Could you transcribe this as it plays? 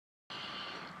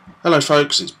Hello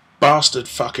folks, it's bastard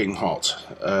fucking hot,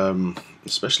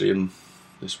 especially in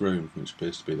this room, which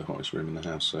appears to be the hottest room in the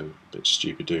house, so a bit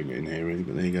stupid doing it in here really,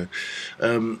 but there you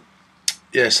go.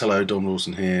 Yes, hello, Dom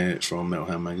Lawson here from Metal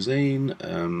Hand Magazine,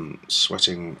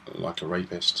 sweating like a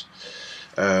rapist,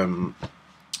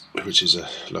 which is a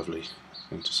lovely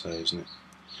thing to say, isn't it?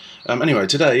 Anyway,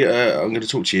 today I'm going to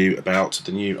talk to you about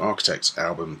the new Architects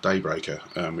album,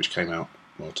 Daybreaker, which came out.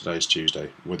 Well, today's Tuesday.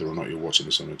 Whether or not you're watching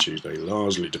this on a Tuesday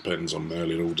largely depends on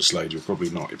Merlin Alderslade. You're probably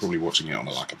not. You're probably watching it on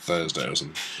like a Thursday or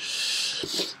something.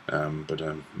 But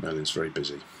Merlin's very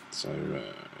busy, so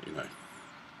you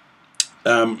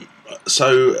know.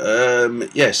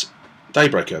 Yes,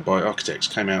 Daybreaker by Architects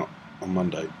came out on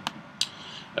Monday,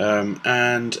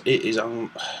 and it is on.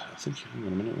 I think. Hang on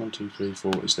a minute. 1, 2, 3,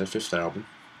 4. It's their 5th album,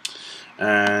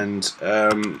 and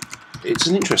it's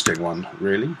an interesting one,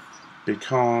 really,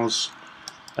 because.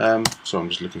 So I'm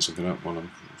just looking something up while I'm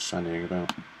fannying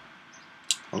about.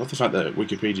 I love the fact that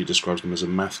Wikipedia describes them as a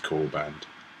mathcore band.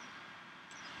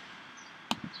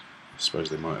 I suppose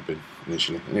they might have been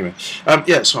initially. Anyway,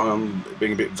 yeah. So I'm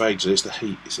being a bit vague. So it's the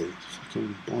heat. You see, it's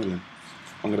fucking boiling.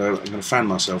 I'm gonna fan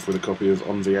myself with a copy of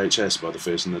On VHS by the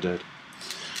Fierce and the Dead.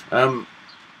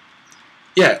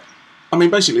 Yeah. I mean,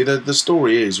 basically, the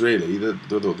story is really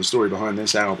the story behind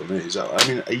this album is. I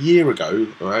mean, a year ago,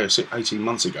 or 18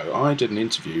 months ago, I did an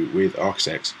interview with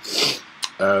Architects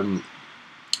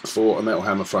for a Metal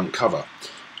Hammer front cover,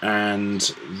 and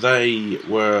they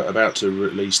were about to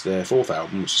release their 4th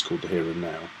album, which is called The Here and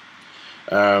Now,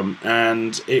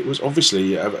 and it was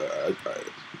obviously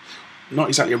not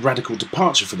exactly a radical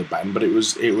departure for the band, but it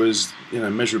was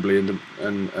measurably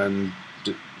and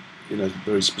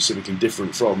very specifically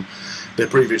different from their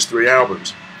previous 3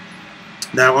 albums.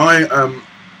 Now, I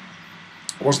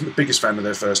wasn't the biggest fan of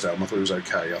their first album. I thought it was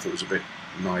okay. I thought it was a bit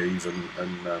naive and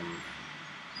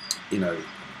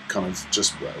kind of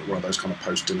just one of those kind of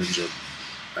post-Dillinger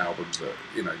albums that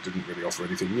didn't really offer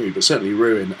anything new. But certainly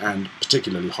Ruin and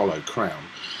particularly Hollow Crown,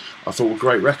 I thought were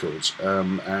great records.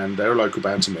 And they're a local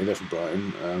band to me. They're from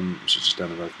Brighton, which is just down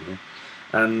the road from here.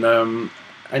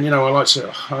 And I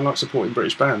like supporting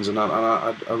British bands, and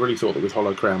I really thought that with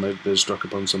Hollow Crown they struck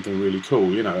upon something really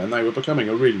cool, and they were becoming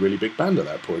a really, really big band at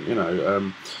that point,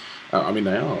 I mean,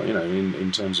 they are,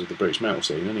 in terms of the British metal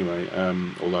scene anyway,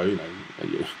 although,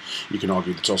 you can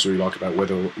argue the tosser you like about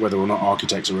whether or not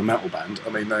Architects are a metal band. I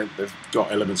mean, they've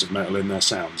got elements of metal in their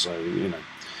sound, so,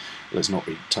 let's not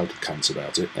be total cunts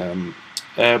about it.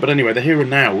 But anyway, The Here and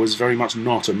Now was very much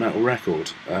not a metal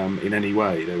record in any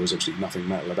way. There was absolutely nothing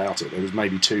metal about it. There was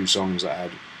maybe 2 songs that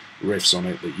had riffs on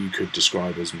it that you could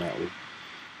describe as metal.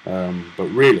 But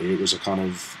really, it was a kind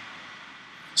of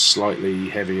slightly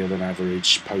heavier than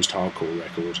average post-hardcore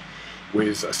record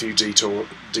with a few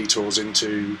detours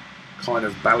into kind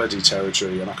of ballady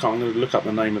territory. And I'm going to look up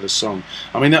the name of the song.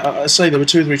 I mean, I say there were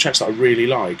 2 or 3 tracks that I really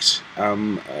liked.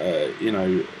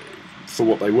 For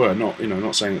what they were, not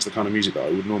saying it's the kind of music that I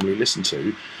would normally listen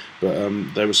to, but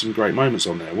there were some great moments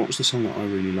on there. What was the song that I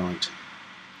really liked?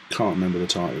 Can't remember the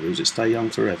title. Was it Stay Young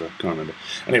Forever? Can't remember.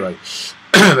 Anyway,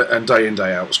 and Day In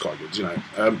Day Out was quite good,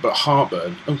 But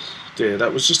Heartburn, oh dear,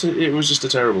 it was just a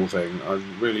terrible thing. I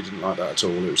really didn't like that at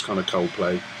all. It was kind of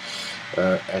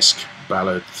Coldplay-esque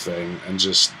ballad thing, and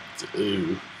just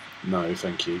no,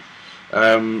 thank you.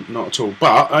 Not at all.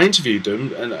 But I interviewed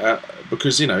them, and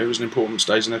because it was an important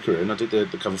stage in their career, and I did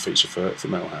the cover feature for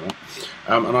Metal Hammer,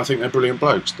 and I think they're brilliant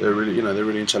blokes. They're really they're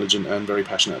really intelligent and very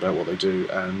passionate about what they do,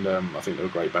 and I think they're a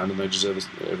great band, and they deserve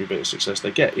every bit of success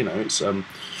they get. It's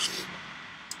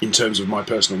in terms of my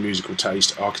personal musical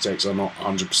taste, Architects are not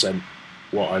 100%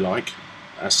 what I like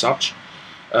as such.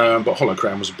 But Hollow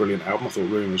Crown was a brilliant album. I thought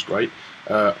Ruin was great.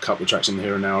 A couple of tracks on the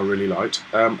Here and Now I really liked,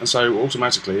 and so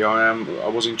automatically I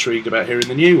was intrigued about hearing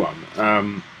the new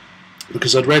one,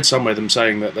 because I'd read somewhere them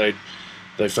saying that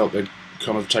they felt they'd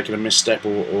kind of taken a misstep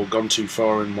or gone too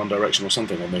far in one direction or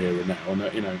something on the Here and Now,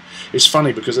 and it's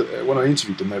funny because when I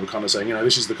interviewed them they were kind of saying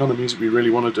this is the kind of music we really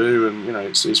want to do, and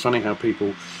it's funny how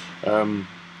people.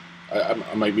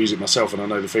 I make music myself, and I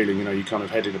know the feeling. You kind of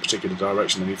head in a particular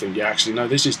direction, and you think, yeah, actually, no,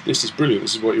 this is brilliant.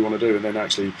 This is what you want to do, and then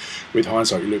actually, with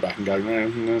hindsight, you look back and go,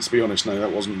 no, to be honest, no,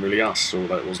 that wasn't really us, or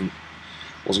that wasn't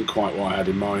quite what I had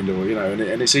in mind, or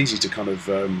and it's easy to kind of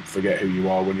forget who you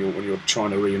are when you're trying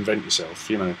to reinvent yourself,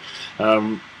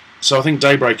 So I think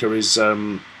Daybreaker is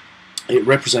it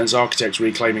represents Architects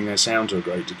reclaiming their sound to a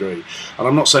great degree. And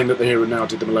I'm not saying that the Here and Now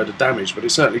did them a load of damage, but it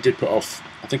certainly did put off,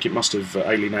 I think it must have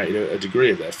alienated a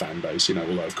degree of their fan base, you know,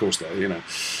 although of course they're, you know,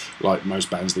 like most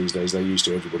bands these days, they're used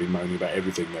to everybody moaning about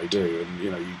everything they do, and,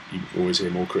 you know, you always hear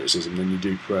more criticism than you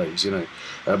do praise, you know.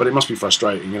 But it must be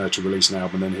frustrating, you know, to release an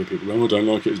album and then hear people go, oh, I don't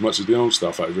like it as much as the old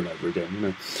stuff over and over again, you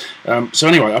know. So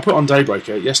anyway, I put on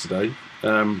Daybreaker yesterday,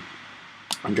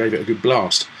 and gave it a good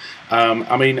blast.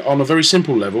 I mean, on a very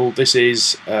simple level, this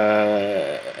is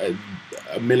a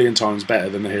million times better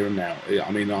than the Here and Now.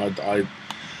 I mean, I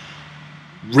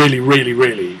really, really,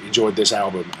 really enjoyed this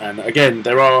album. And again,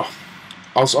 there are...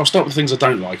 I'll start with the things I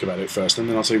don't like about it first, and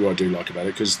then I'll tell you what I do like about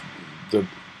it, because the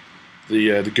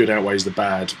good outweighs the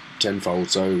bad tenfold,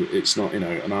 so it's not, you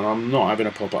know, and I'm not having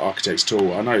a pop at Architects at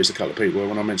all. I noticed a couple of people,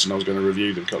 when I mentioned I was going to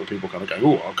review them, a couple of people kind of go,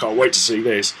 oh, I can't wait to see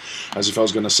this, as if I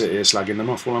was going to sit here slagging them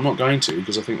off. Well, I'm not going to,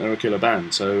 because I think they're a killer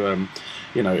band, so,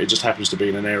 you know, it just happens to be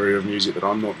in an area of music that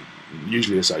I'm not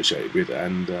usually associated with,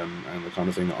 and the kind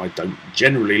of thing that I don't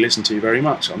generally listen to very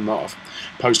much. I'm not a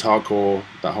post-hardcore,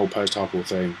 that whole post-hardcore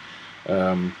thing,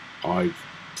 I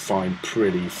find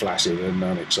pretty flaccid and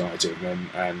unexciting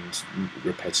and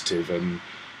repetitive and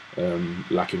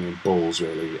lacking in balls,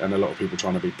 really, and a lot of people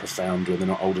trying to be profound when they're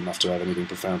not old enough to have anything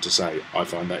profound to say. I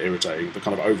find that irritating. The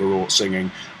kind of overwrought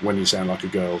singing when you sound like a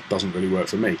girl doesn't really work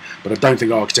for me, but I don't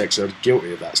think Architects are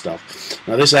guilty of that stuff.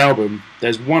 Now, this album,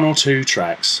 there's one or two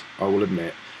tracks, I will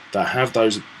admit, that have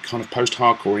those kind of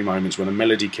post-hardcore moments when a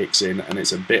melody kicks in and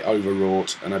it's a bit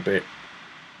overwrought and a bit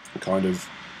kind of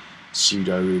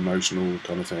pseudo-emotional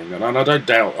kind of thing, and I don't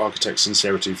doubt Architects'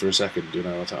 sincerity for a second. You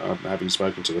know, having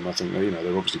spoken to them, I think, you know,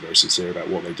 they're obviously very sincere about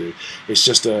what they do. It's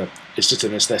just an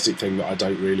aesthetic thing that I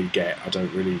don't really get. I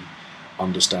don't really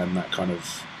understand that kind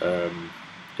of.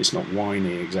 It's not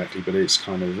whiny exactly, but it's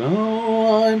kind of,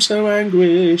 oh, I'm so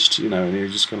anguished, you know, and you're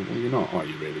just kind of, well, you're not, are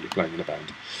you really? You're playing in a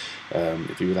band.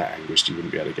 If you were that anguished, you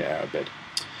wouldn't be able to get out of bed.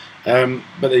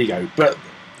 But there you go. But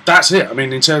that's it. I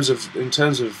mean, in terms of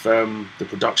the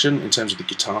production, in terms of the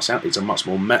guitar sound, it's a much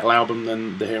more metal album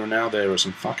than the Here and Now. There are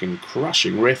some fucking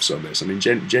crushing riffs on this. I mean,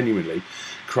 genuinely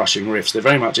crushing riffs. They're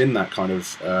very much in that kind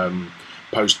of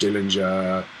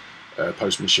post-Dillinger,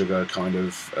 post-Meshuggah kind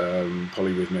of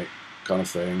polyrhythmic kind of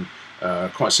thing.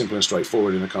 Quite simple and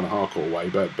straightforward in a kind of hardcore way,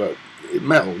 but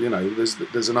metal. You know,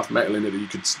 there's enough metal in it that you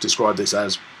could describe this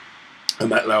as a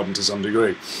metal album to some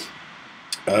degree.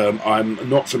 I'm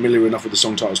not familiar enough with the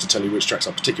song titles to tell you which tracks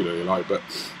I particularly like, but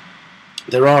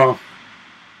there are,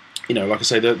 you know, like I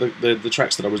say, the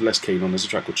tracks that I was less keen on. There's a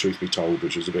track called Truth Be Told,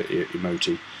 which was a bit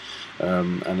emoty,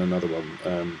 and another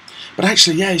one. But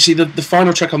actually, yeah, you see, the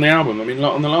final track on the album, I mean,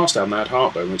 on the last album they had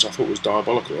Heartburn, which I thought was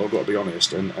diabolical, I've got to be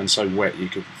honest, and so wet you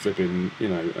could flip in, you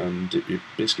know, dip your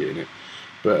biscuit in it.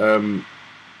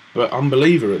 But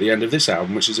Unbeliever at the end of this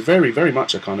album, which is a very, very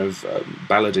much a kind of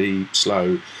ballady,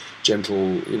 slow,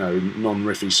 gentle, you know,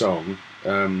 non-riffy song,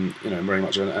 you know, very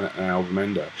much an album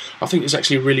ender. I think it's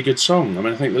actually a really good song. I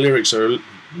mean, I think the lyrics are, I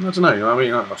don't know, I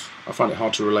mean, I find it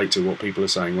hard to relate to what people are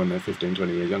saying when they're 15,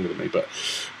 20 years younger than me, but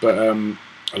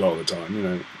a lot of the time, you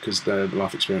know, because their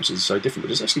life experiences are so different.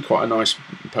 But it's actually quite a nice,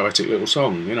 poetic little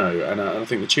song, you know, and I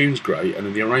think the tune's great,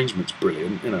 and the arrangement's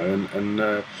brilliant, you know,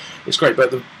 and it's great.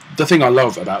 But the thing I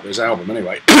love about this album,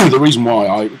 anyway, the reason why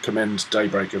I commend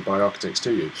Daybreaker by Architects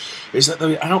to you, is that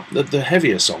the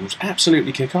heavier songs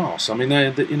absolutely kick ass. I mean,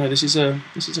 you know, this is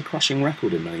a crushing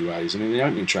record in many ways. I mean, the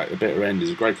opening track, the bitter end, is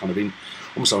a great kind of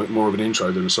almost like more of an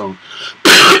intro than a song.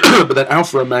 But then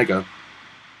Alpha Omega.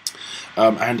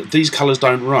 And These Colours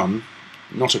Don't Run,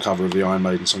 not a cover of the Iron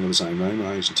Maiden song of the same name,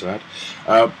 I hasten to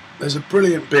add. There's a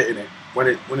brilliant bit in it when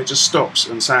it just stops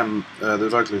and Sam, the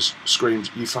vocalist, screams,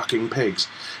 "You fucking pigs!"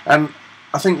 And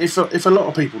I think if a lot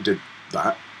of people did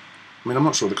that, I mean, I'm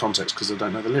not sure of the context because I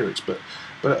don't know the lyrics, but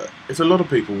if a lot of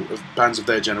people, bands of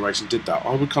their generation, did that,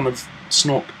 I would kind of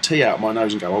snort tea out my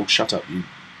nose and go, "Oh, shut up, you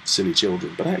silly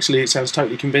children!" But actually, it sounds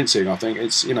totally convincing. I think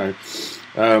it's, you know,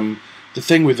 the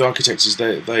thing with Architects is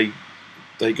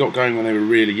they got going when they were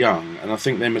really young, and I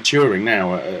think they're maturing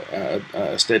now at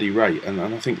a steady rate, and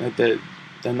I think that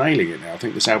they're nailing it now. I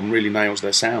think this album really nails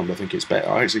their sound. I think it's better.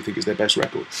 I actually think it's their best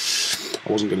record.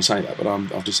 I wasn't going to say that, but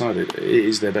I've decided it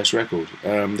is their best record.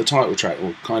 The title track,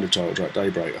 or kind of title track,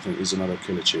 Daybreak, I think is another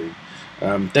killer tune.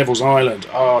 Devil's Island.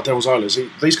 Oh, Devil's Island.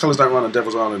 See, These Colours Don't Run and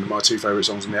Devil's Island are my two favourite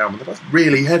songs on the album. They're both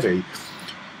really heavy,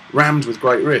 rammed with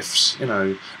great riffs, you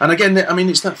know. And again, I mean,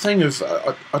 it's that thing of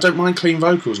I don't mind clean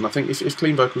vocals, and I think if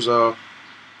clean vocals are,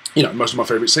 you know, most of my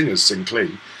favourite singers sing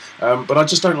clean, but I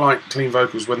just don't like clean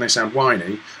vocals when they sound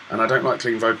whiny, and I don't like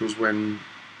clean vocals when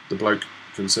the bloke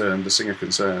concerned, the singer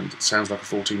concerned, sounds like a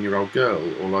 14-year-old girl,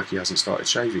 or like he hasn't started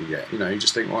shaving yet. You know, you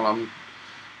just think, well,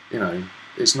 you know,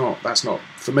 it's not. That's not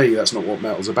for me. That's not what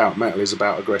metal's about. Metal is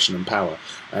about aggression and power.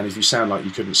 And if you sound like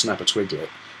you couldn't snap a twiglet,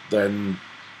 then,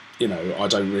 you know,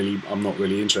 I'm not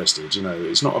really interested. You know,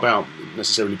 it's not about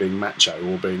necessarily being macho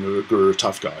or being a guru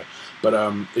tough guy, but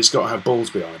it's got to have balls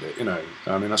behind it. You know,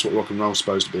 I mean, that's what rock and roll's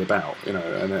supposed to be about. You know,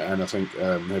 and I think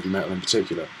heavy metal in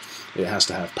particular, it has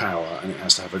to have power and it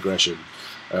has to have aggression.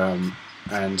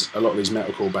 And a lot of these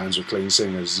metalcore bands with clean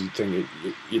singers, you think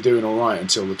you're doing all right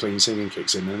until the clean singing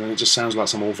kicks in, and then it just sounds like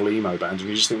some awful emo band, and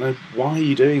you just think, no, why are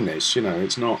you doing this? You know,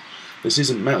 it's not. This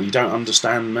isn't metal. You don't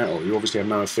understand metal. You obviously have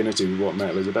no affinity with what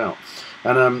metal is about.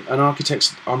 And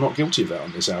Architects are not guilty of that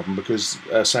on this album, because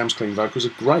Sam's clean vocals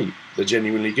are great. They're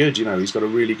genuinely good. You know, he's got a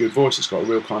really good voice. It's got a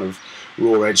real kind of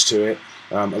raw edge to it,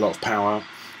 a lot of power.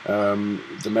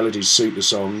 The melodies suit the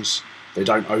songs. They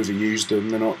don't overuse them.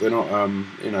 They're not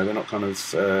you know, they're not kind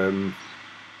of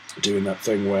doing that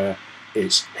thing where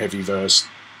it's heavy verse,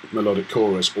 melodic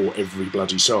chorus, or every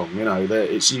bloody song. You know,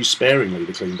 it's used sparingly,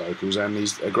 the clean vocals, and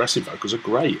these aggressive vocals are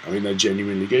great. I mean, they're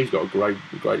genuinely good. He's got a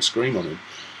great scream on him.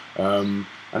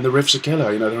 And the riffs are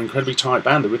killer. You know, they're an incredibly tight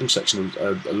band. The rhythm section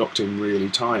are locked in really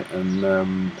tight,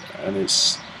 and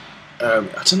it's I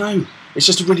don't know. It's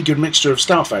just a really good mixture of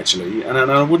stuff, actually, and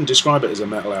I wouldn't describe it as a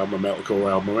metal album, a metalcore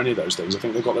album, or any of those things. I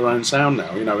think they've got their own sound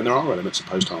now, you know, and there are elements of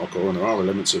post-hardcore, and there are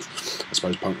elements of, I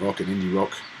suppose, punk rock and indie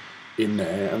rock in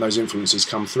there, and those influences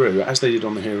come through, as they did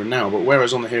on the Here and Now. But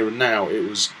whereas on the Here and Now it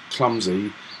was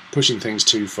clumsy, pushing things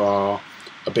too far,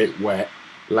 a bit wet,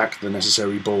 lacked the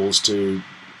necessary balls to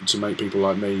make people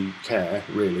like me care,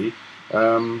 really.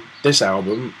 This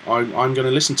album I'm going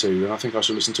to listen to, and I think I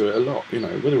shall listen to it a lot. You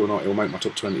know, whether or not it'll make my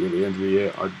top 20 at the end of the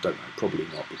year, I don't know. Probably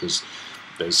not, because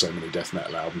there's so many death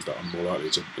metal albums that I'm more likely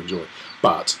to enjoy.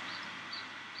 But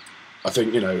I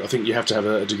think, you know, I think you have to have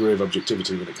a degree of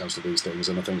objectivity when it comes to these things.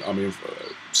 And I think, I mean,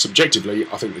 subjectively,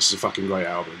 I think this is a fucking great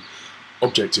album.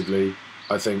 Objectively,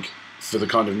 I think for the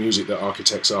kind of music that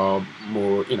Architects are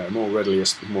more, you know, more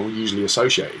usually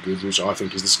associated with, which I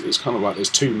think is this, it's kind of like there's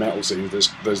two metal scenes.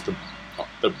 There's the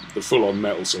full-on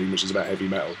metal scene, which is about heavy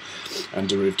metal and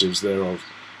derivatives thereof,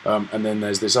 and then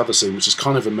there's this other scene which has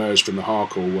kind of emerged from the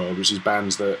hardcore world, which is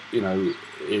bands that, you know,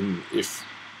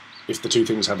 if the two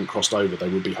things hadn't crossed over, they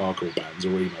would be hardcore bands or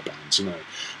emo bands, you know.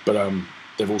 But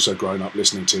they've also grown up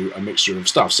listening to a mixture of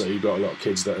stuff. So you've got a lot of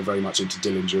kids that are very much into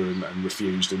Dillinger and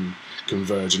Refused and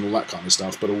Converge and all that kind of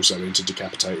stuff, but also into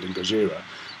Decapitated and Gojira.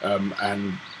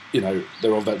 And, you know,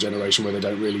 they're of that generation where they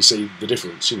don't really see the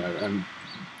difference, you know. And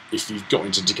if you've got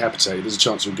into Decapitated, there's a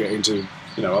chance you'll get into,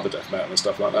 you know, other death metal and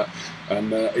stuff like that.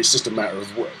 And it's just a matter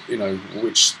of, you know,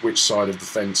 which side of the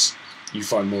fence you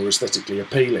find more aesthetically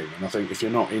appealing. And I think if you're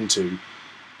not into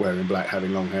wearing black,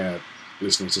 having long hair,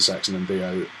 listening to Saxon and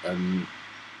Dio and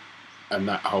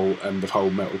the whole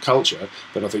metal culture,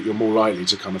 then I think you're more likely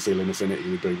to kind of feel an affinity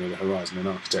with Bring Me the Horizon and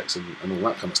Architects and all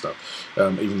that kind of stuff.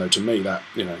 Even though to me that,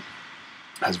 you know,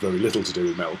 has very little to do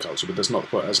with metal culture, but that's not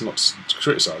to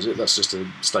criticise it. That's just a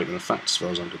statement of fact as far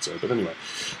as I'm concerned. But anyway,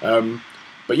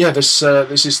 but yeah, this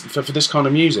is for this kind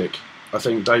of music. I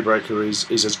think Daybreaker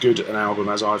is as good an album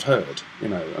as I've heard, you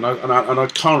know, and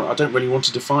I don't really want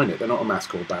to define it. They're not a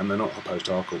mathcore band, they're not a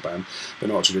post-hardcore band, they're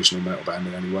not a traditional metal band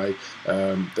in any way,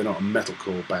 they're not a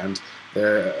metalcore band.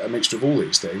 They're a mixture of all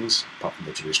these things, apart from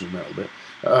the traditional metal bit,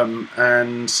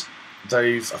 and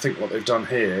I think what they've done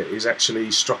here is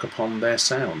actually struck upon their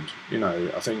sound. You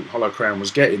know, I think Hollow Crown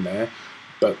was getting there,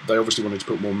 but they obviously wanted to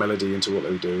put more melody into what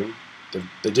they were doing.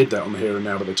 They did that on the Here and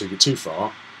Now, but they took it too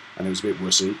far, and it was a bit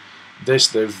wussy. This,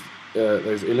 they've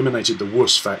eliminated the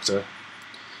wuss factor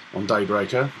on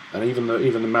Daybreaker, and even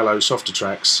the mellow, softer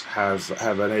tracks have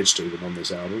an edge to them on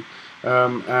this album.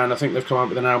 And I think they've come up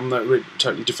with an album that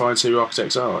totally defines who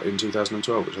Architects are in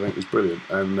 2012, which I think is brilliant.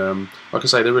 And like I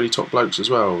say, they're really top blokes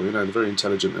as well. You know, they're very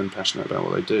intelligent and passionate about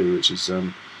what they do, which is,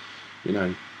 you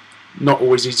know, not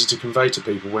always easy to convey to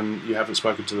people when you haven't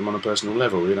spoken to them on a personal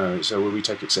level, you know. So when we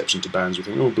take exception to bands, we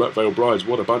think, oh, Black Veil Brides,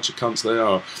 what a bunch of cunts they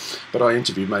are. But I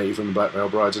interviewed Matey from the Black Veil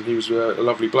Brides, and he was a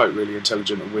lovely bloke, really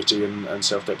intelligent and witty and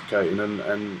self-deprecating,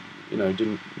 and you know,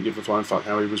 didn't give a flying fuck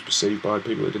how he was perceived by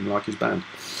people that didn't like his band.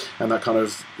 And that kind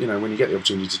of, you know, when you get the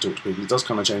opportunity to talk to people, it does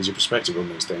kind of change your perspective on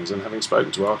these things. And having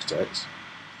spoken to Architects,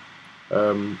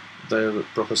 they're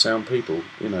proper sound people,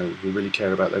 you know, who really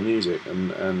care about their music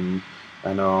and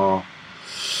are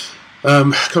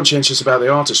conscientious about the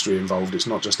artistry involved. It's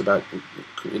not just about,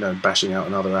 you know, bashing out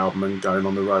another album and going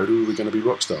on the road, ooh, we're going to be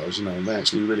rock stars, you know. They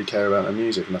actually really care about their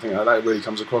music, and I think that really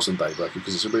comes across in Daybreaker,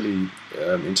 because it's a really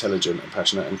intelligent and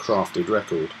passionate and crafted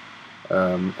record.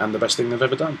 and the best thing they've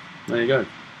ever done. There you go.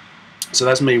 So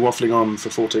that's me waffling on for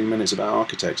 14 minutes about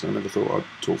Architects, and I never thought I'd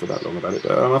talk for that long about it,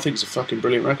 but I think it's a fucking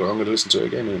brilliant record. I'm going to listen to it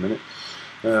again in a minute.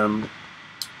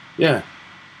 Yeah,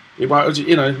 you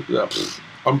know,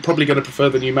 I'm probably going to prefer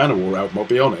the new Manowar album, I'll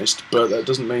be honest, but that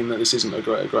doesn't mean that this isn't a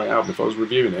great album. If I was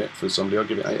reviewing it for somebody, I'd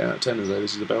give it 8 out of 10 and say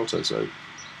this is a belter. So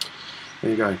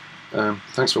there you go.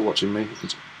 Thanks for watching me.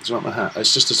 It's like my hat.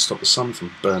 It's just to stop the sun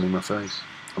from burning my face.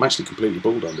 I'm actually completely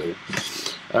bald under here.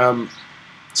 Yeah.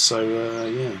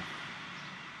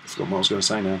 I forgot what I was going to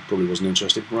say now. Probably wasn't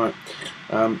interesting. Right.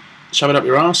 Shove it up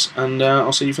your arse, and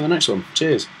I'll see you for the next one.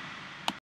 Cheers.